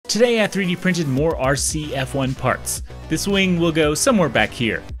Today I 3D printed more RC F1 parts. This wing will go somewhere back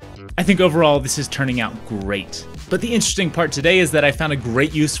here. I think overall this is turning out great. But the interesting part today is that I found a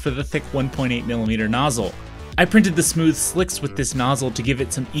great use for the thick 1.8mm nozzle. I printed the smooth slicks with this nozzle to give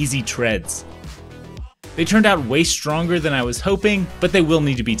it some easy treads. They turned out way stronger than I was hoping, but they will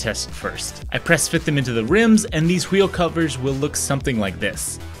need to be tested first. I press fit them into the rims, and these wheel covers will look something like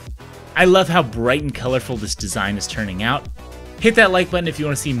this. I love how bright and colorful this design is turning out. Hit that like button if you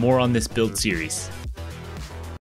want to see more on this build series.